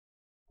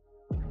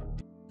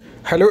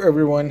Hello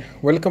everyone,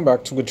 welcome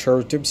back to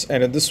Guitar Tips,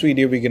 and in this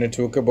video we're going to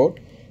talk about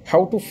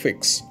how to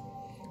fix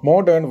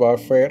Modern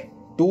Warfare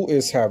 2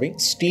 is having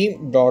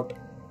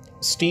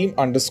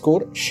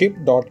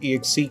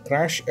steam_ship.exe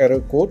crash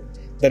error code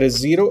that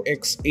is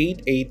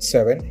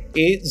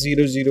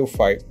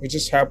 0X887A0005, which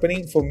is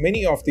happening for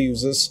many of the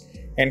users,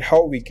 and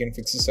how we can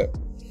fix this up.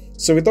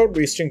 So without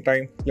wasting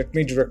time, let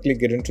me directly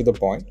get into the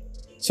point.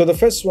 So the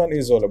first one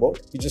is all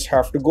about, you just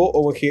have to go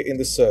over here in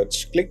the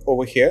search, click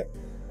over here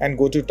and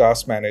go to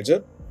Task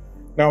Manager.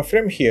 Now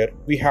from here,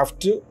 we have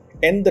to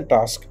end the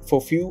task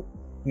for few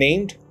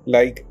named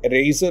like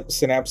Razer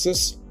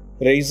Synapses,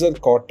 Razer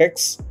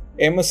Cortex,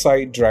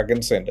 MSI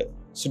Dragon Center.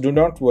 So do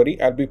not worry,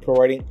 I'll be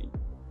providing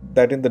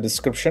that in the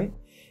description.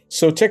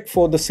 So check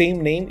for the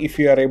same name if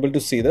you are able to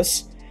see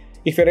this.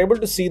 If you're able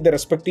to see the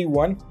respective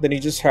one, then you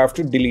just have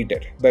to delete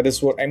it. That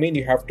is what I mean,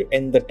 you have to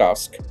end the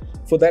task.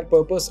 For that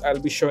purpose, I'll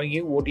be showing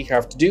you what you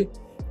have to do.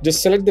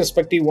 Just select the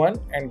respective one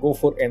and go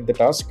for end the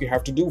task. You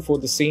have to do for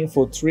the same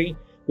for 3,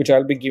 which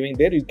I'll be giving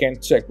there. You can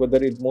check whether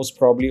it most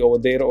probably over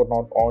there or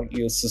not on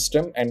your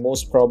system, and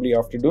most probably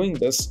after doing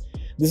this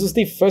is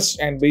the first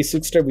and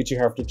basic step which you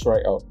have to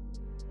try out.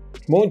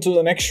 Moving to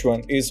the next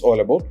one is all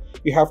about,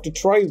 you have to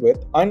try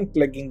with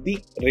unplugging the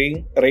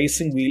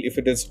racing wheel if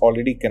it is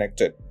already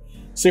connected.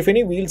 So if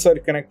any wheels are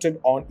connected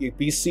on a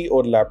PC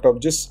or laptop,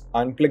 just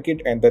unplug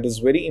it, and that is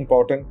very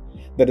important.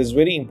 That is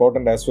very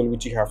important as well,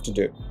 which you have to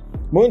do.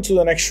 Moving to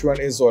the next one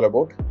is all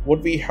about,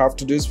 what we have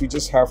to do is we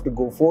just have to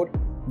go for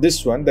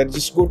this one. Then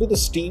just go to the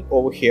Steam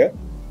over here,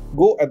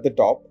 go at the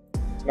top.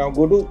 Now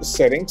go to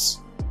settings.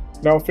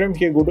 Now from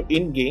here go to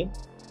in-game,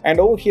 and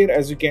over here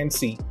as you can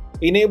see,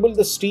 enable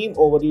the Steam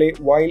overlay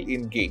while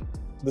in-game.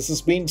 This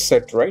has been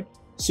set, right?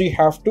 So you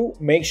have to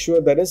make sure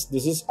that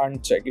this is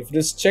unchecked. If it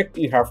is checked,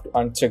 you have to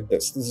uncheck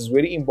this. This is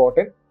very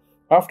important.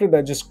 After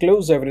that, just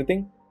close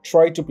everything,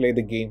 try to play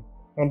the game.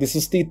 And this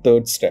is the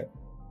third step.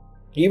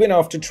 Even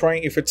after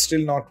trying, if it's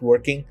still not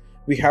working,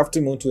 we have to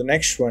move to the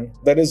next one.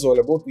 That is all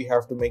about, we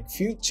have to make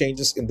few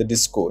changes in the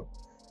Discord.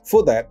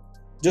 For that,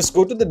 just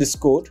go to the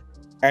Discord,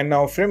 and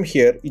now from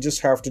here, you just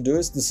have to do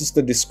is, this is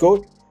the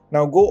Discord.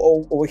 Now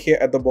go over here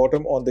at the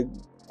bottom on the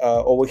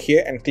over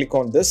here and click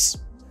on this.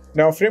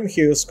 Now from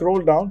here,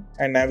 scroll down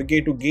and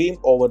navigate to Game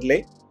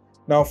Overlay.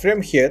 Now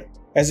from here,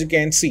 as you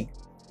can see,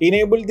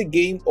 enable the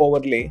game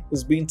overlay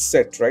is being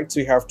set, right?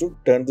 So you have to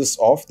turn this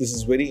off. This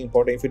is very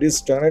important. If it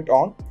is turn it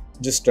on,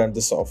 just turn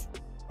this off.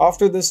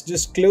 After this,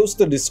 just close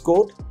the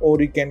Discord,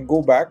 or you can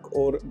go back,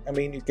 or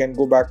you can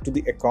go back to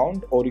the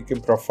account, or you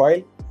can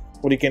profile,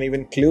 or you can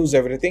even close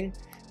everything.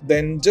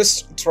 Then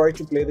just try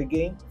to play the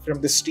game from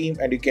the Steam,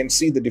 and you can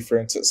see the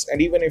differences.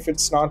 And even if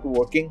it's not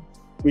working,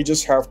 we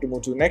just have to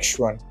move to the next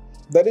one.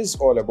 That is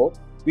all about,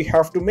 we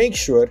have to make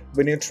sure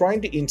when you're trying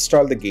to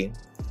install the game.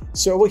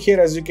 So over here,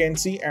 as you can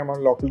see, I'm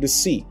on local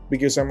disk C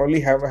because I'm only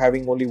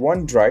having only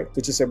one drive,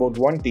 which is about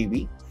 1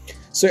 TB.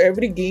 So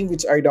every game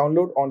which I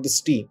download on the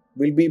Steam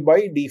will be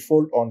by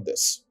default on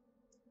this.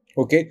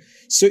 Okay,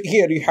 so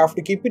here you have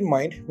to keep in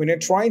mind when you're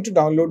trying to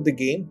download the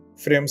game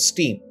from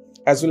Steam,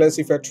 as well as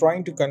if you're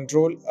trying to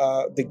control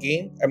the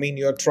game,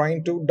 you're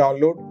trying to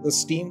download the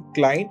Steam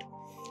client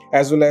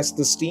as well as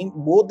the Steam,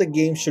 both the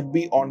games should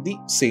be on the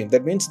same.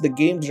 That means the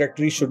game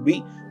directory should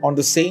be on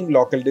the same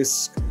local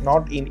disk,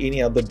 not in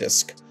any other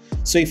disk.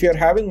 So if you're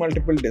having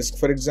multiple disks,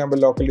 for example,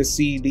 local disk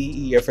C,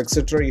 D, E, F,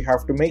 etc., you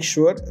have to make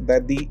sure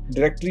that the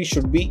directory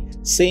should be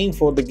same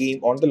for the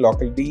game on the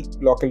local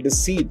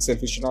disk C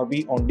itself. It should not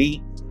be on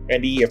D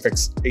and E, F,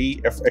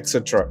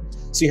 etc.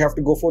 So you have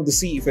to go for the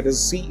C. If it is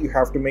C, you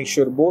have to make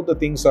sure both the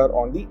things are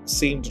on the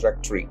same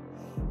directory.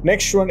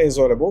 Next one is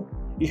all about,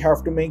 you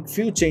have to make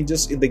few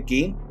changes in the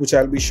game, which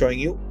I'll be showing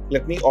you.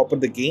 Let me open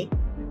the game.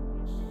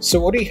 So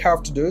what you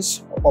have to do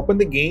is open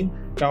the game.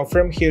 Now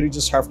from here, you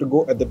just have to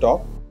go at the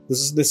top. This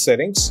is the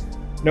settings.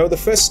 Now the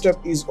first step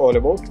is all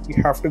about,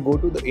 you have to go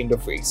to the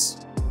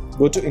interface.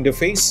 Go to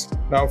interface.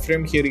 Now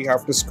from here, you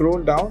have to scroll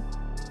down,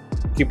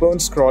 keep on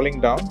scrolling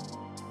down.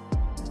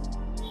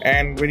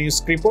 And when you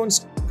keep on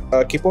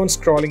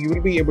scrolling, you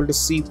will be able to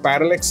see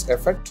parallax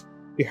effect.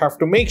 You have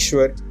to make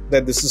sure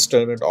that this is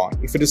turned on.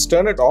 If it is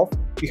turned off,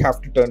 you have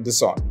to turn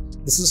this on.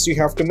 You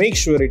have to make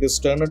sure it is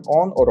turned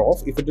on or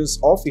off. If it is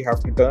off, you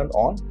have to turn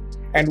on.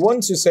 And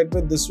once you set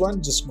with this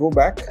one, just go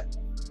back.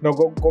 Now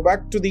go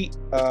back to the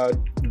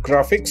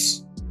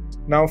graphics.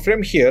 Now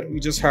from here, you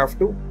just have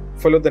to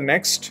follow the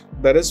next.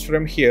 That is,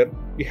 from here,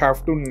 you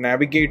have to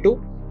navigate to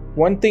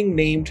one thing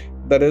named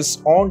that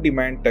is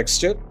on-demand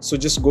texture. So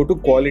just go to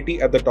quality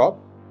at the top.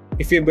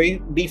 If you by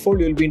default,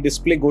 you will be in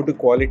display, go to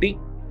quality.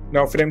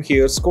 Now from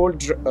here, scroll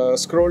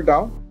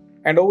down,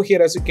 and over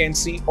here, as you can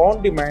see,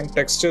 on-demand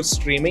texture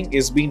streaming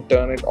is being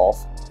turned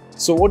off.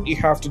 So what you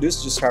have to do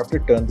is just have to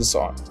turn this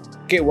on.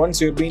 Okay, once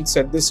you've been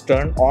set this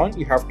turn on,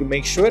 you have to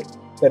make sure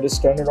that is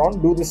turned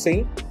on. Do the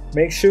same.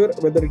 Make sure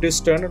whether it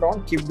is turned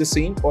on, keep the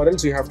same, or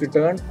else you have to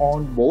turn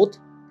on both.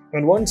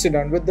 And once you're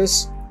done with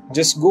this,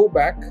 just go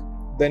back.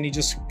 Then you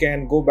just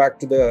can go back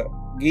to the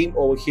game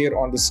over here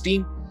on the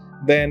Steam.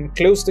 Then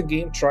close the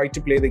game, try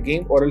to play the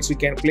game, or else you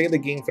can play the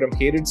game from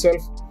here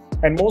itself.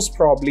 And most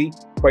probably,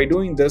 by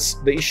doing this,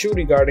 the issue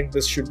regarding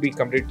this should be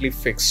completely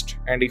fixed.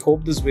 And I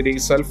hope this video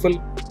is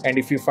helpful. And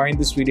if you find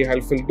this video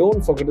helpful,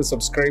 don't forget to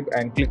subscribe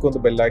and click on the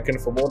bell icon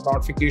for more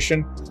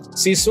notification.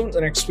 See you soon in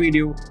the next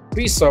video.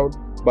 Peace out.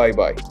 Bye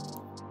bye.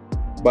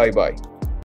 Bye bye.